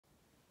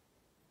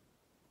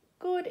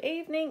Good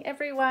evening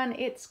everyone,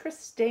 it's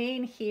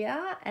Christine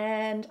here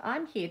and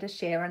I'm here to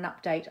share an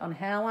update on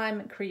how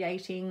I'm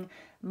creating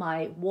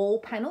my wall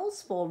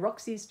panels for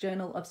Roxy's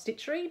Journal of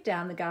Stitchery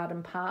down the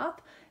garden path,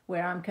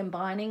 where I'm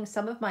combining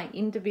some of my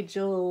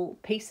individual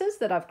pieces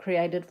that I've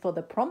created for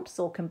the prompts,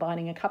 or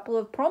combining a couple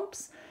of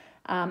prompts,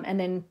 and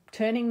then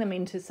turning them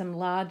into some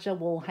larger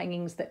wall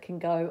hangings that can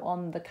go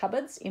on the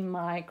cupboards in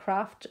my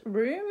craft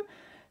room.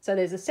 So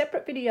there's a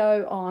separate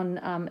video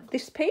on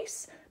this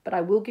piece, but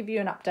I will give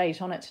you an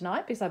update on it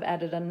tonight because I've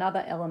added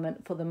another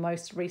element for the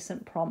most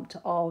recent prompt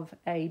of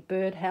a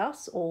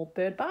birdhouse or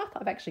bird bath.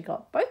 I've actually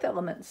got both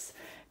elements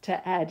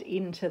to add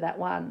into that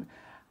one.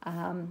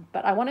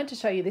 But I wanted to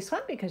show you this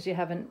one because you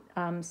haven't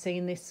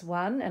seen this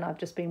one, and I've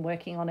just been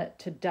working on it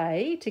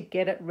today to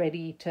get it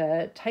ready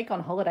to take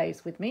on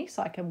holidays with me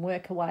so I can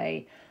work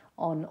away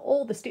on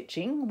all the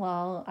stitching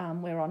while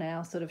we're on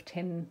our sort of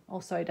 10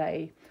 or so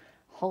day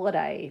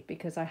holiday,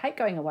 because I hate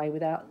going away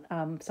without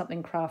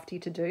something crafty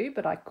to do,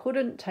 but I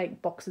couldn't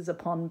take boxes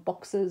upon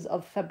boxes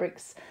of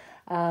fabrics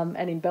and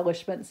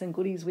embellishments and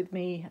goodies with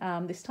me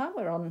this time.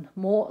 We're on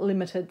more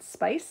limited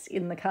space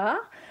in the car,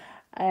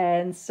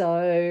 and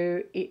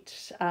so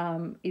it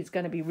is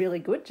going to be really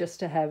good just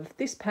to have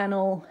this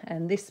panel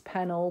and this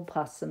panel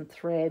plus some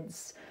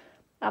threads,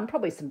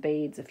 probably some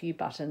beads, a few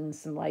buttons,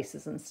 some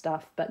laces and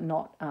stuff, but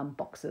not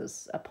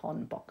boxes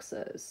upon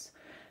boxes.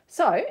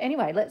 So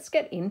anyway, let's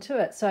get into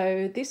it.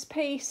 So this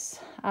piece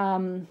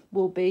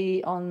will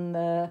be on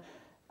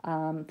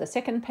the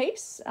second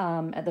piece,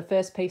 and the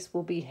first piece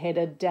will be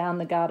headed down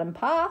the garden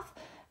path,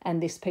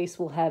 and this piece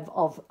will have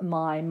of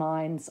my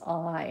mind's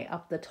eye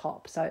up the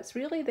top. So it's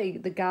really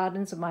the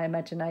gardens of my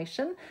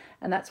imagination,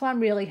 and that's why I'm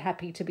really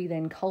happy to be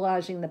then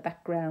collaging the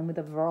background with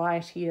a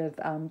variety of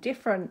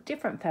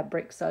different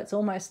fabrics. So it's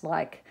almost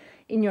like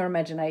in your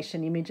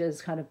imagination,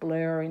 images kind of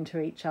blur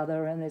into each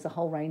other, and there's a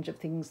whole range of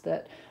things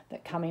that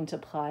come into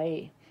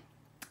play.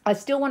 I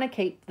still want to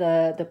keep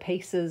the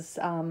pieces,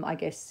 I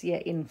guess, yeah,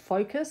 in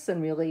focus,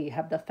 and really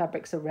have the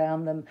fabrics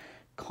around them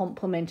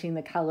complementing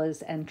the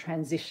colours and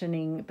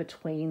transitioning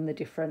between the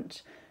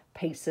different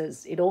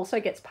pieces. It also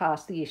gets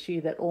past the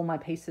issue that all my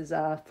pieces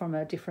are from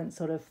a different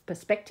sort of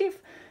perspective.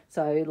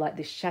 So like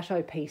this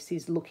chateau piece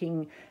is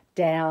looking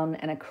down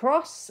and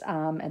across,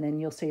 and then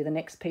you'll see the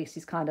next piece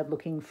is kind of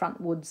looking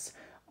frontwards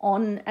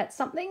on at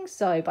something.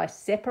 So by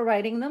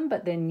separating them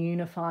but then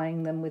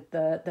unifying them with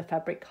the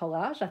fabric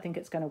collage, I think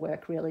it's going to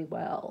work really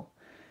well.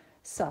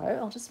 So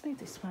I'll just move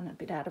this one a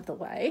bit out of the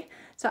way.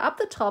 So up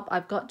the top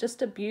I've got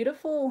just a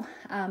beautiful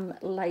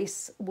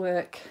lace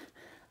work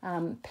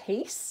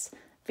piece,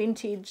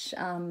 vintage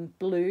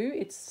blue.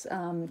 It's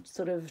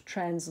sort of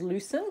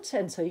translucent,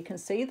 and so you can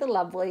see the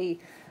lovely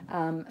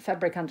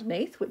fabric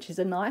underneath, which is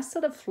a nice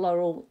sort of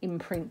floral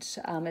imprint.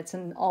 It's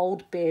an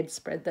old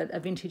bedspread, a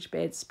vintage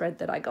bedspread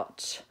that I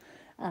got.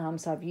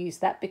 So I've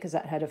used that because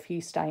that had a few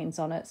stains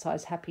on it, so I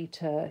was happy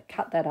to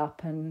cut that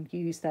up and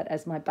use that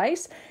as my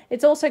base.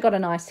 It's also got a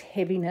nice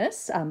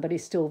heaviness, but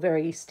is still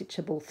very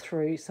stitchable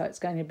through, so it's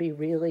going to be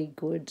really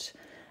good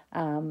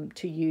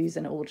to use,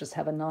 and it will just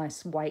have a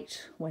nice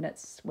weight when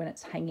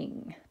it's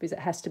hanging, because it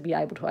has to be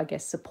able to, I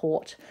guess,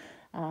 support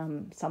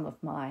some of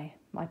my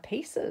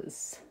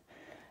pieces.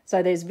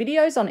 So there's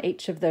videos on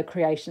each of the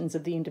creations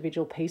of the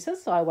individual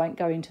pieces, so I won't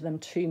go into them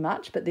too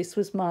much, but this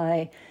was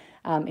my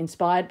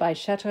inspired by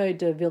Chateau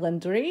de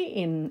Villandry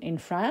in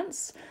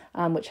France,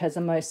 which has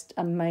a most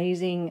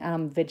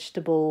amazing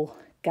vegetable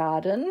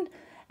garden.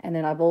 And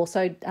then I've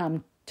also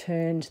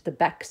turned the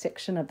back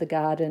section of the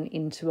garden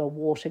into a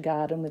water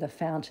garden with a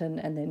fountain,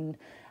 and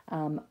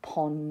then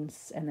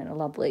ponds, and then a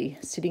lovely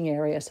sitting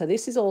area. So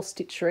this is all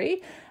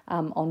stitchery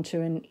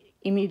onto an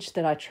image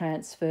that I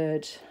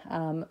transferred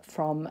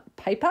from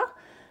paper.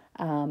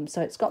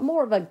 So it's got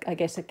more of a, I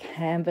guess, a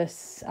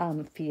canvas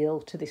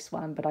feel to this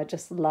one, but I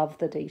just love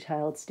the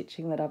detailed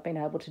stitching that I've been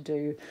able to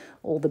do.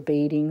 All the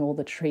beading, all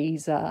the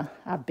trees are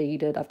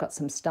beaded. I've got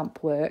some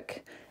stump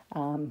work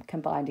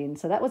combined in.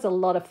 So that was a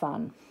lot of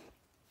fun.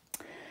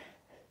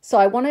 So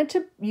I wanted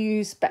to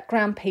use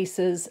background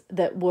pieces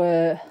that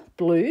were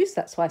blues.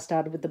 That's why I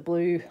started with the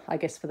blue, I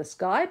guess, for the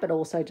sky, but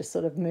also just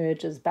sort of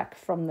merges back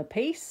from the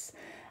piece.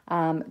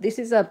 This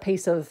is a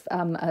piece of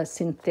a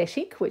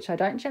synthetic, which I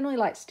don't generally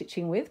like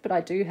stitching with, but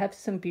I do have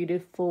some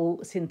beautiful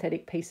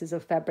synthetic pieces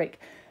of fabric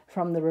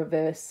from the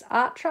reverse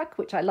art truck,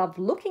 which I love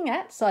looking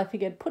at. So I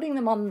figured putting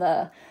them on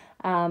the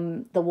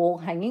wall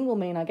hanging will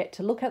mean I get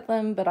to look at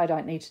them, but I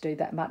don't need to do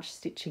that much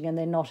stitching, and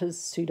they're not as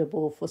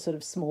suitable for sort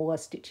of smaller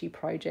stitchy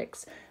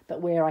projects.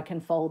 But where I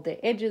can fold their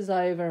edges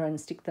over and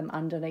stick them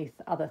underneath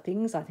other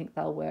things, I think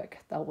they'll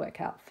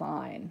work out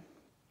fine.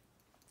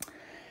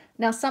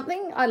 Now,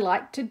 something I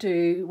like to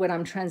do when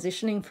I'm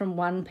transitioning from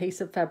one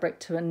piece of fabric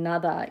to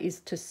another is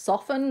to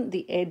soften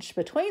the edge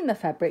between the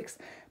fabrics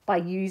by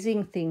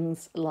using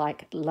things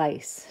like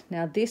lace.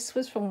 Now, this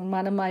was from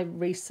one of my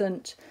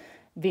recent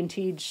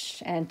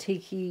vintage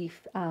antique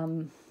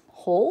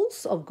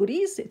hauls of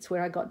goodies. It's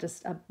where I got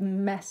just a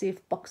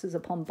massive boxes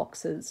upon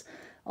boxes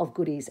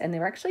goodies, and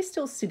they're actually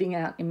still sitting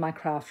out in my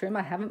craft room.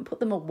 I haven't put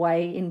them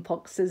away in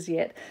boxes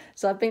yet,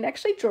 so I've been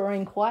actually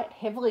drawing quite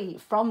heavily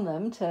from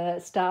them to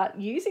start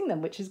using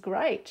them, which is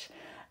great.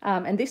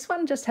 And this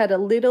one just had a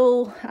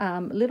little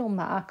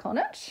mark on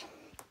it,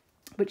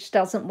 which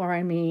doesn't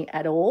worry me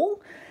at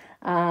all.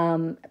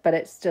 But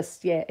it's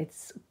just, yeah,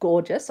 it's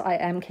gorgeous. I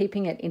am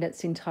keeping it in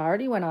its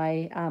entirety. When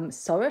I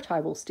sew it,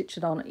 I will stitch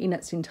it on in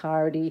its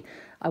entirety.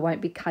 I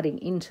won't be cutting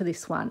into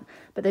this one.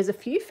 But there's a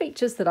few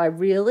features that I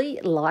really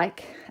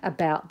like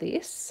about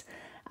this,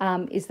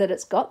 is that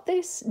it's got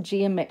this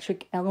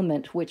geometric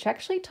element which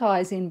actually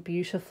ties in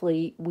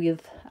beautifully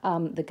with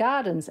the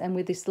gardens and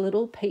with this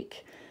little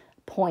peak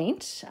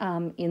point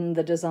in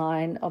the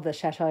design of the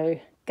chateau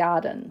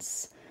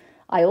gardens.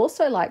 I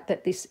also like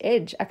that this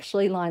edge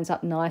actually lines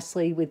up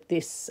nicely with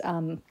this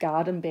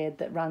garden bed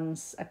that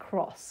runs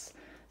across.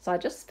 So I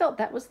just felt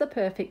that was the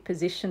perfect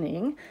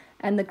positioning.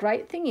 And the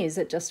great thing is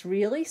it just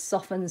really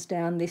softens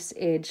down this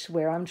edge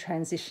where I'm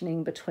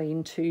transitioning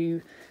between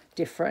two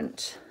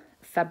different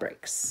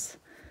fabrics.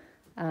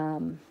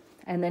 And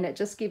then it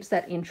just gives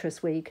that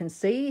interest where you can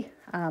see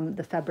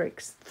the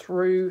fabrics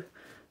through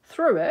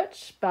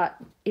it, but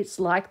it's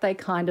like they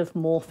kind of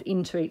morph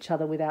into each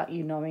other without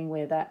you knowing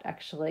where that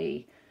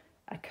actually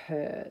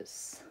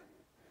occurs.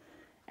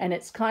 And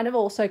it's kind of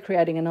also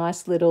creating a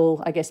nice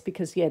little, I guess,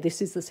 because yeah,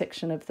 this is the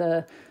section of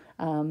the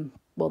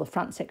the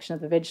front section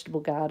of the vegetable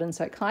garden,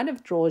 so it kind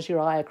of draws your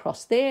eye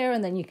across there,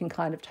 and then you can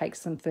kind of take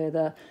some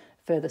further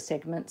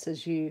segments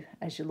as you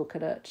look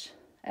at it.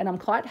 And I'm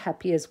quite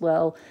happy as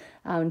well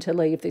to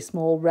leave this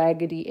more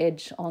raggedy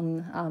edge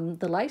on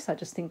the lace. I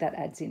just think that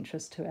adds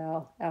interest to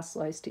our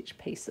slow stitch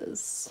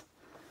pieces.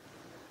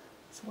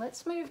 So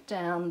let's move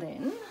down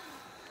then.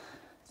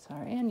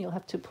 Sorry, and you'll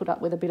have to put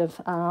up with a bit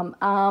of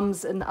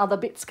arms and other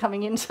bits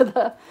coming into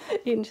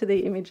the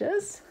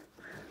images.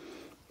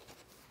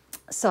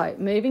 So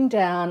moving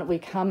down, we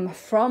come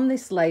from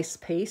this lace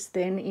piece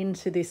then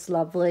into this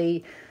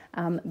lovely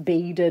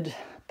beaded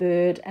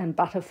bird and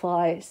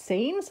butterfly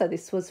scene. So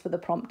this was for the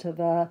prompt of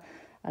a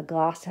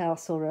glass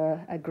house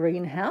or a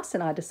greenhouse,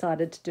 and I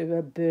decided to do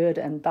a bird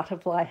and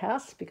butterfly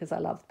house because I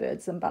love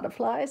birds and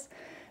butterflies.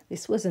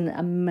 This was an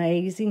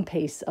amazing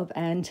piece of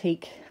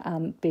antique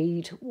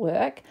bead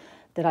work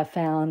that I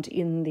found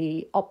in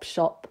the op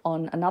shop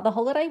on another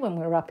holiday when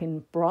we were up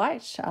in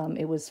Bright.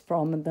 It was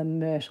from the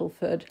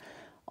Myrtleford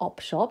op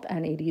shop,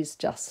 and it is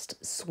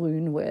just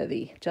swoon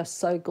worthy, just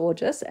so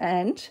gorgeous.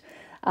 And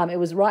it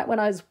was right when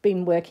I've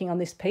been working on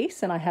this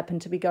piece and I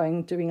happened to be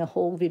doing a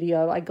haul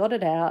video. I got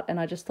it out and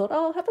I just thought,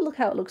 oh, I'll have a look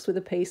how it looks with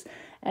a piece.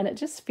 And it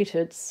just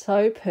fitted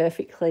so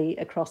perfectly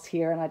across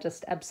here, and I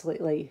just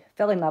absolutely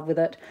fell in love with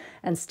it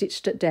and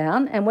stitched it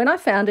down. And when I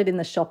found it in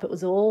the shop, it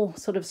was all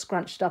sort of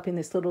scrunched up in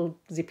this little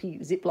zippy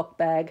Ziploc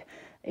bag.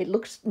 It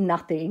looked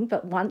nothing,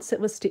 but once it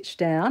was stitched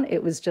down,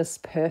 it was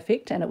just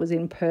perfect, and it was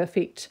in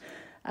perfect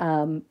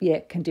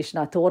condition.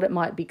 I thought it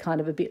might be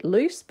kind of a bit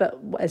loose, but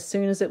as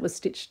soon as it was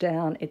stitched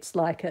down, it's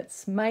like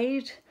it's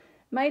made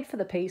for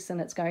the piece, and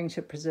it's going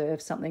to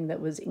preserve something that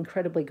was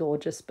incredibly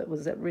gorgeous but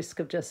was at risk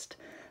of just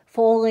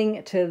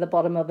falling to the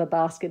bottom of a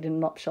basket in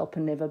an op shop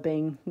and never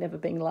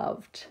being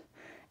loved.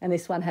 And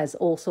this one has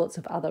all sorts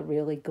of other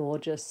really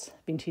gorgeous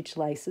vintage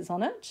laces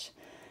on it.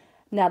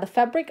 Now the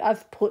fabric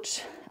I've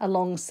put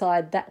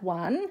alongside that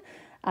one,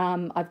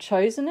 I've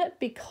chosen it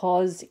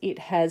because it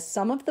has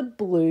some of the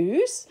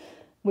blues,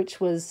 which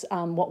was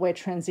what we're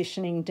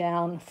transitioning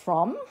down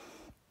from.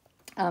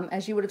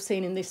 As you would have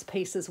seen in this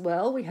piece as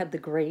well, we had the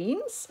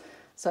greens,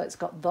 so it's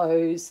got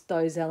those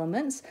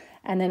elements,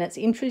 and then it's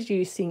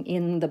introducing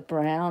in the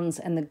browns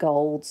and the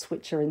golds,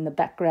 which are in the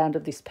background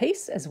of this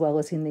piece, as well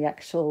as in the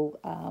actual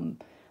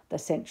the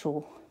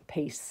central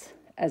piece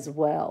as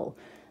well.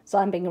 So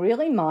I'm being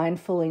really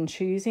mindful in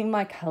choosing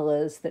my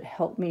colours that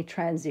help me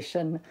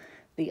transition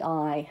the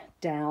eye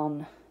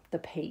down the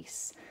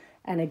piece.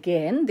 And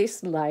again,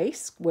 this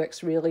lace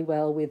works really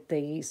well with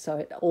these, so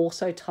it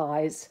also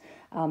ties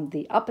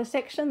the upper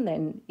section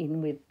then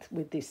in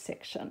with this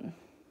section.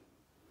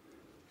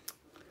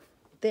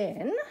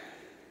 Then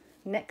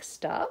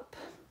next up,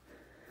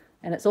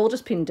 and it's all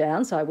just pinned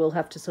down, so I will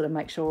have to sort of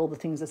make sure all the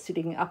things are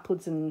sitting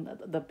upwards and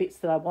the bits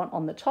that I want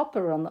on the top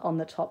are on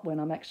the top when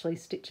I'm actually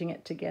stitching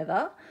it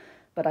together.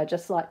 But I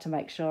just like to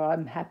make sure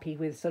I'm happy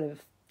with sort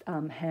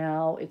of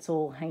how it's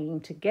all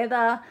hanging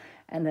together,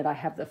 and that I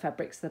have the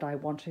fabrics that I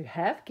want to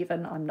have.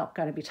 Given I'm not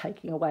going to be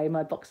taking away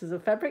my boxes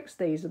of fabrics,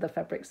 these are the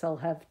fabrics I'll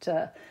have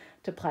to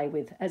play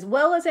with, as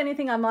well as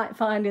anything I might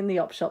find in the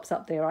op shops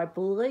up there. I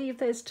believe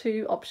there's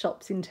 2 op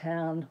shops in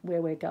town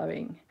where we're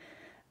going.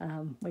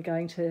 We're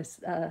going to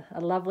a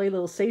lovely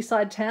little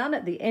seaside town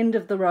at the end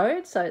of the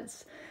road, so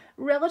it's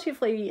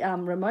relatively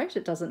remote.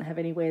 It doesn't have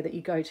anywhere that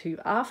you go to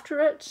after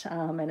it,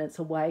 and it's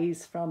a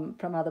ways from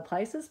other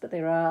places, but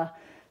there are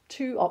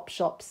 2 op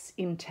shops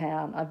in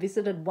town. I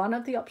visited one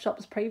of the op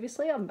shops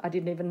previously. I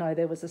didn't even know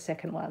there was a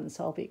second one,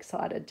 so I'll be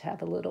excited to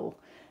have a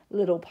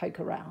little poke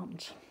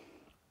around.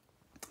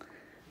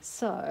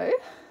 So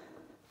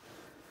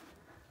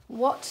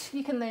what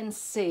you can then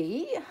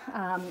see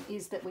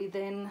is that we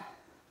then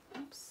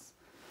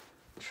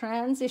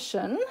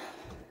transition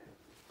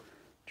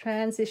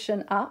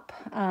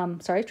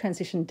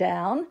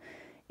down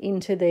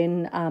into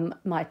then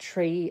my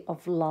tree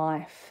of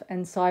life.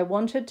 And so I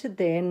wanted to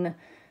then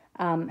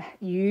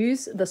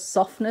use the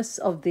softness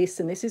of this,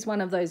 and this is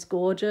one of those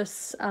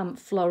gorgeous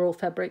floral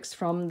fabrics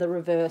from the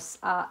reverse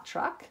art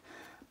truck,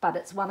 but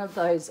it's one of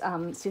those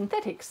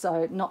synthetics,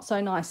 so not so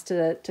nice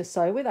to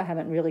sew with. I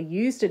haven't really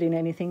used it in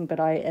anything, but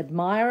I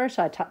admire it,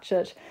 I touch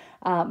it,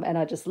 and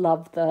I just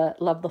love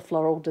the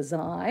floral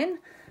design.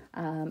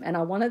 And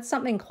I wanted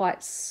something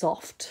quite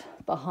soft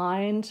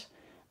behind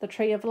the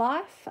tree of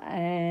life,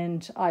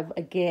 and I've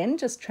again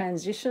just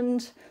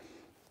transitioned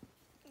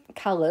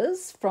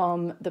colours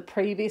from the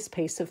previous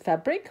piece of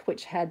fabric,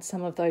 which had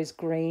some of those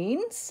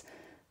greens,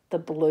 the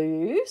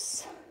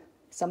blues,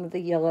 some of the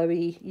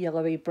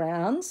yellowy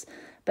browns,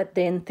 but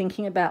then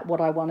thinking about what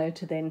I wanted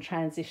to then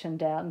transition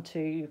down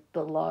to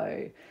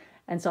below.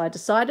 And so I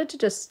decided to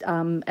just,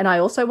 and I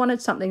also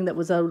wanted something that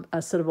was a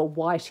sort of a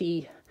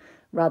whitey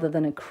rather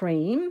than a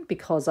cream,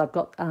 because I've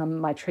got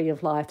my tree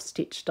of life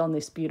stitched on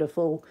this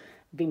beautiful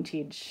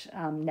vintage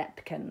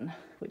napkin,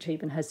 which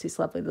even has this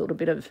lovely little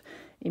bit of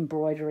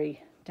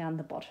embroidery down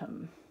the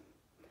bottom.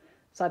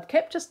 So I've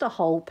kept just a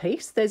whole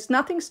piece. There's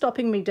nothing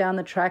stopping me down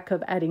the track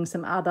of adding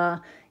some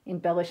other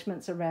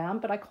embellishments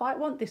around, but I quite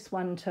want this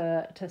one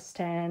to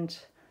stand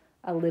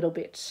a little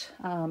bit,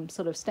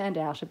 sort of stand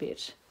out a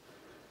bit.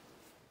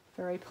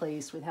 Very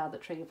pleased with how the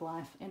tree of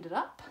life ended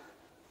up.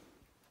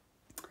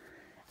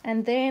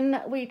 And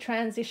then we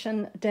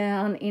transition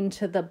down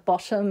into the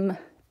bottom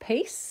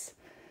piece,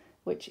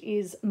 which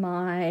is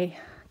my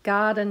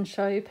garden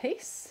show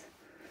piece.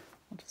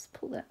 I'll just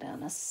pull that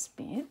down a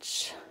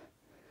smidge.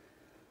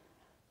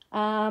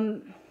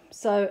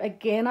 So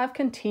again, I've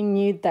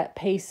continued that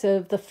piece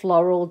of the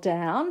floral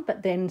down,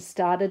 but then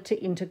started to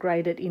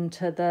integrate it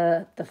into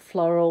the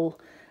floral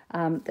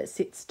that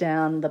sits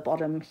down the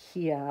bottom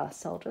here.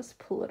 So I'll just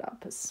pull it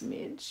up a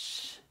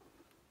smidge.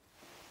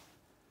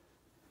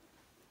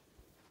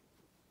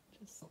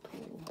 Just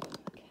pull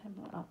the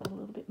camera up a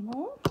little bit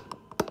more.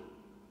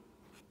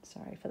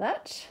 Sorry for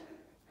that.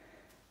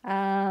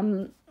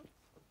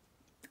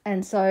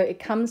 And so it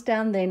comes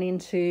down then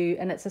into,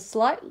 and it's a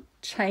slight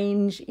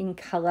change in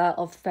colour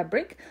of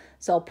fabric.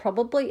 So I'll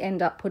probably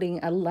end up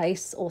putting a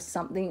lace or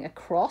something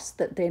across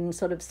that then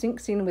sort of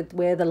sinks in with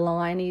where the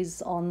line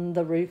is on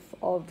the roof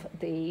of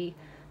the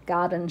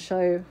garden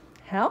show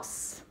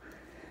house.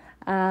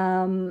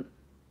 And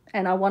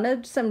I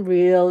wanted some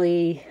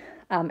really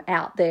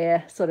out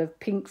there sort of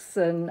pinks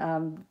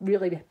and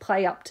really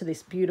play up to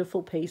this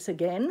beautiful piece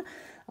again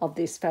of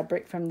this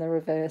fabric from the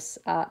reverse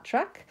art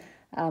truck.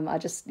 I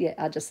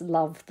just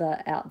love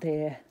the out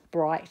there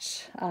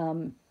bright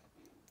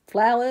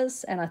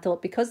flowers, and I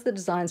thought because the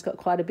design's got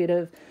quite a bit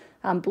of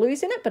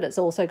blues in it, but it's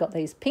also got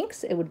these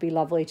pinks, it would be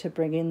lovely to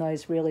bring in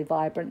those really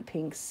vibrant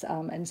pinks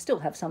and still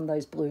have some of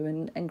those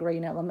blue and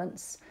green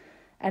elements.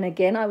 And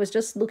again, I was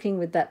just looking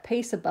with that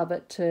piece above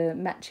it to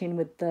match in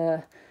with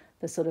the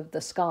sort of the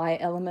sky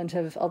element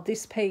of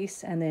this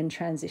piece, and then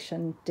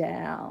transition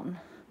down.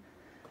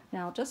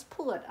 Now I'll just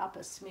pull it up a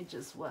smidge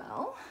as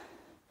well.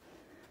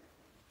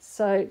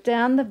 So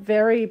down the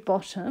very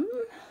bottom,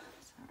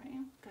 sorry,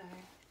 I'll go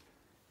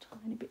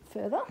a tiny bit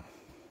further.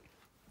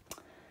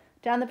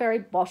 Down the very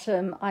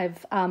bottom,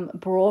 I've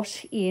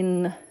brought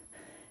in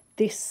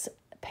this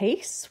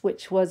piece,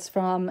 which was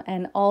from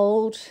an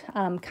old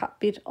cut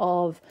bit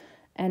of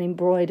an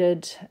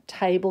embroidered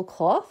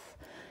tablecloth.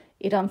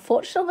 It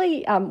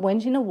unfortunately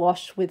went in a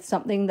wash with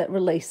something that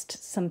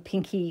released some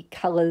pinky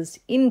colours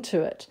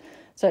into it.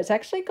 So it's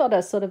actually got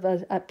a sort of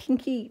a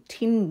pinky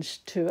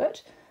tinge to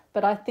it,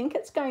 but I think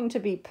it's going to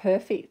be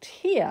perfect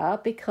here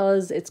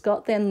because it's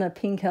got then the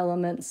pink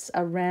elements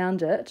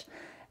around it,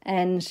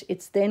 and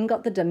it's then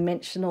got the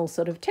dimensional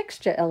sort of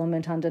texture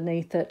element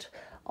underneath it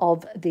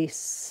of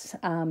this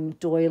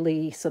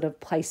doily sort of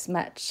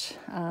placemat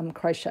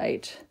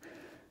crocheted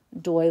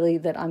doily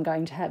that I'm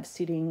going to have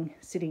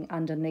sitting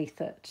underneath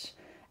it,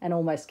 and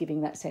almost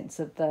giving that sense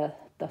of the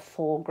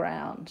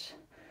foreground.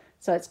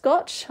 So it's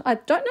got, I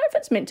don't know if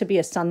it's meant to be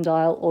a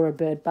sundial or a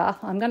bird bath.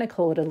 I'm going to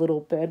call it a little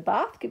bird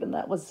bath, given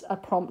that was a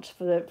prompt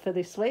for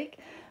this week.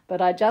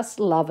 But I just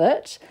love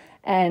it.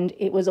 And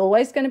it was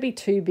always going to be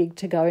too big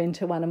to go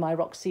into one of my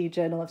Roxy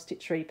Journal of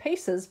Stitchery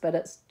pieces, but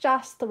it's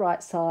just the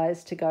right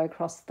size to go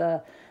across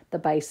the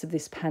base of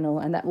this panel,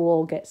 and that will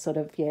all get sort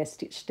of,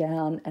 stitched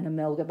down and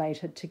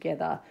amalgamated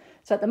together.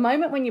 So at the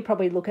moment when you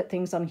probably look at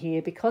things on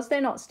here, because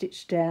they're not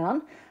stitched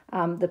down,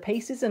 the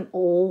piece isn't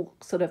all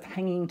sort of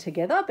hanging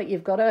together, but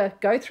you've got to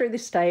go through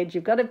this stage,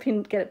 you've got to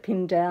get it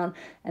pinned down,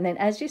 and then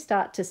as you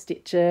start to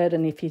stitch it,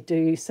 and if you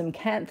do some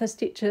cantha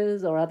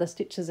stitches or other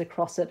stitches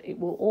across it, it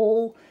will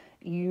all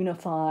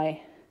unify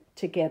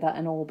together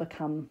and all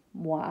become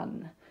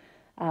one.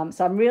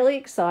 So I'm really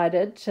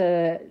excited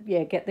to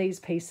get these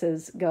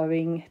pieces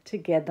going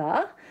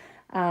together.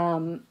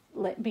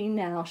 Let me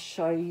now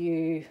show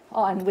you.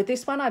 Oh, and with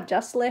this one, I've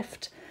just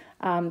left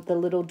the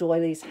little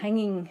doilies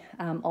hanging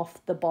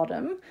off the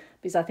bottom,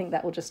 because I think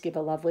that will just give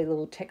a lovely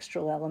little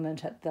textural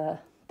element at the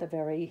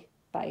very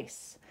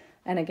base.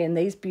 And again,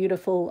 these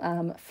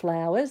beautiful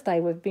flowers, they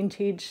were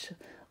vintage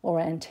or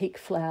antique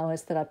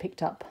flowers that I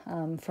picked up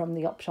from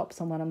the op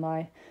shops on one of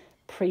my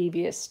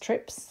previous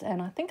trips.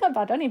 And I think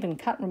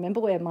can't remember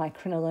where my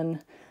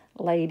crinoline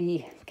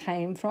lady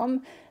came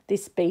from.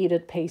 This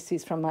beaded piece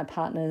is from my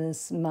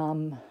partner's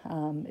mum.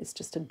 It's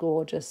just a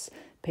gorgeous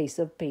piece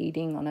of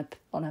beading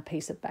on a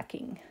piece of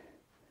backing.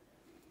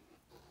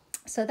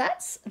 So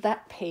that's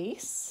that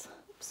piece.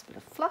 Oops, a bit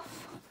of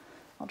fluff.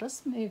 I'll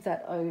just move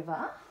that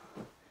over,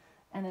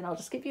 and then I'll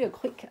just give you a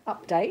quick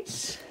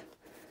update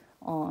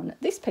on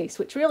this piece,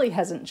 which really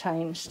hasn't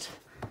changed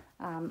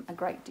a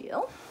great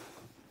deal,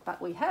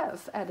 but we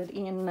have added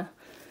in,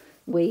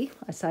 me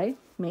has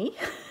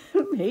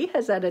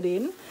added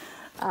in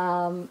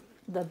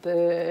the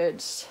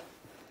birds,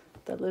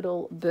 the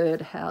little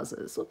bird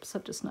houses. Oops,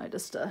 I've just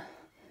noticed a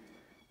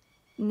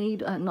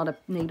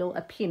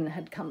pin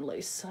had come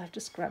loose, so I've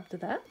just grabbed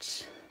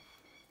that.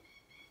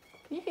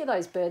 Can you hear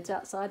those birds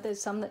outside? There's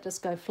some that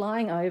just go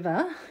flying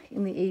over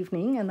in the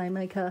evening, and they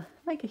make a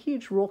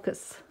huge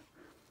raucous.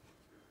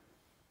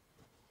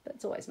 But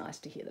it's always nice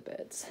to hear the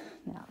birds.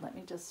 Now let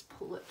me just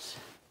pull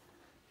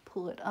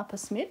it up a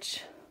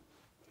smidge.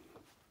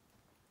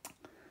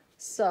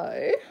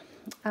 So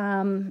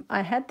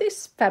I had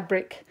this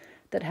fabric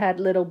that had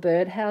little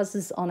bird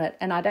houses on it,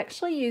 and I'd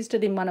actually used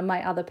it in one of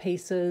my other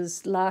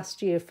pieces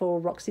last year for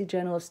Roxy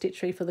Journal of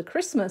Stitchery for the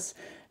Christmas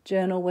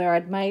journal, where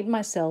I'd made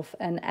myself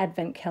an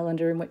advent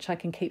calendar in which I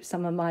can keep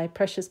some of my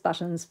precious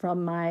buttons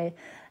from my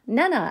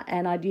nana,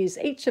 and I'd use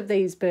each of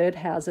these bird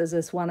houses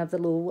as one of the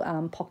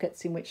little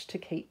pockets in which to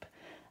keep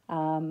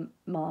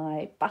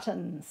my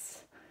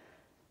buttons.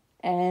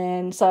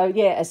 And so,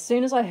 yeah, as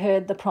soon as I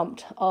heard the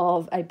prompt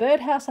of a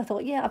birdhouse, I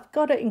thought, yeah, I've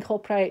got to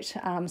incorporate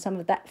some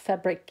of that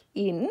fabric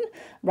in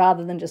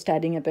rather than just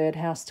adding a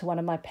birdhouse to one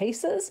of my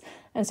pieces.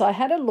 And so I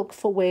had a look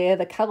for where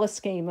the colour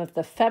scheme of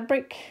the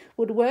fabric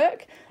would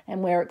work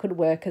and where it could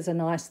work as a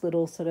nice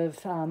little sort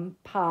of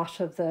part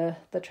of the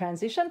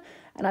transition.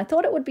 And I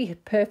thought it would be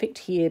perfect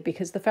here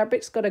because the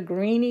fabric's got a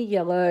greeny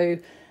yellow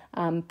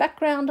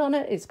background on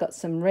it. It's got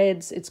some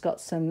reds, it's got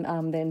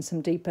some then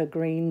some deeper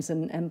greens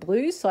and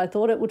blues. So I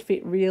thought it would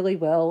fit really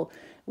well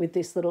with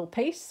this little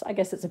piece. I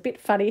guess it's a bit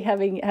funny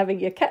having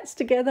your cats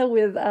together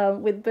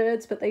with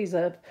birds, but these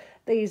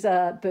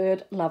are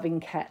bird loving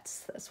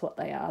cats. That's what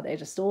they are. They're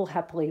just all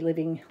happily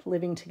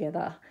living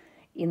together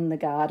in the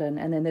garden.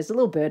 And then there's a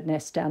little bird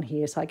nest down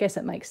here, so I guess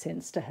it makes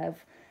sense to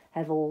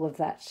have all of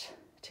that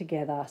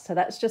together. So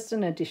that's just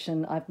an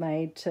addition I've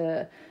made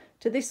to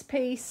this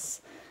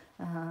piece.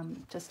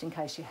 Just in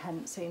case you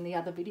hadn't seen the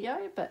other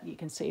video, but you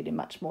can see it in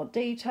much more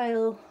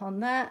detail on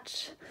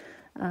that.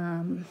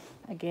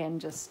 Again,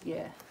 just,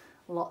 yeah,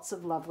 lots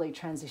of lovely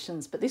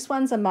transitions, but this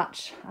one's a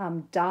much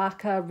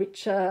darker,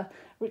 richer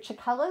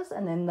colours,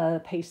 and then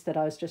the piece that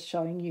I was just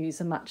showing you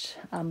is a much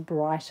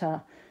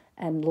brighter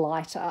and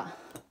lighter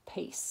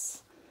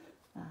piece.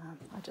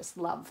 I just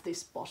love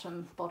this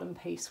bottom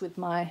piece with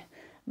my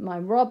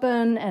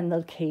robin and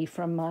the key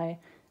from my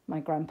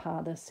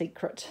grandpa, the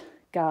Secret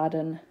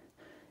Garden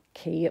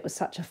key. It was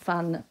such a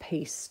fun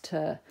piece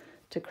to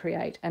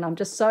create, and I'm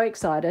just so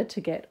excited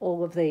to get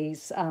all of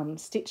these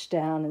stitched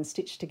down and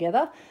stitched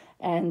together,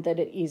 and that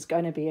it is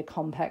going to be a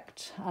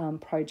compact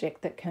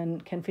project that can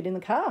fit in the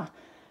car.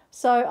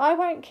 So I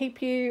won't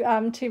keep you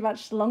too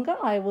much longer.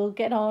 I will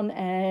get on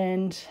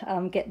and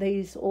get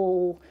these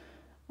all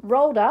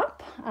rolled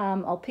up.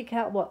 I'll pick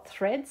out what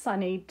threads I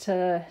need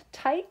to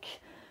take,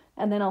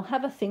 and then I'll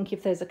have a think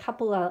if there's a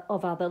couple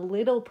of other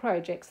little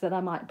projects that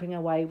I might bring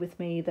away with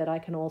me that I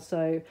can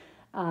also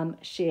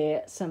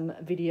share some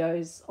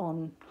videos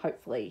on,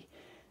 hopefully.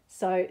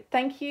 So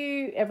thank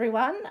you,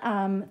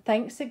 everyone.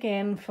 Thanks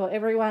again for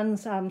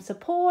everyone's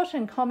support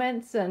and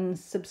comments and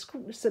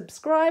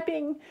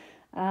subscribing.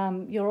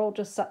 You're all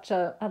just such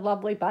a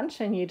lovely bunch,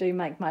 and you do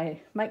make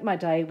my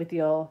day with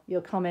your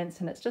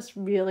comments, and it's just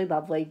really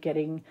lovely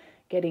getting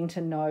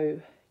to know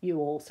you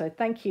all. So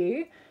thank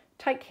you.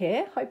 Take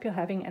care. Hope you're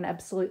having an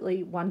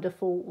absolutely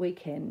wonderful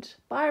weekend.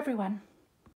 Bye, everyone.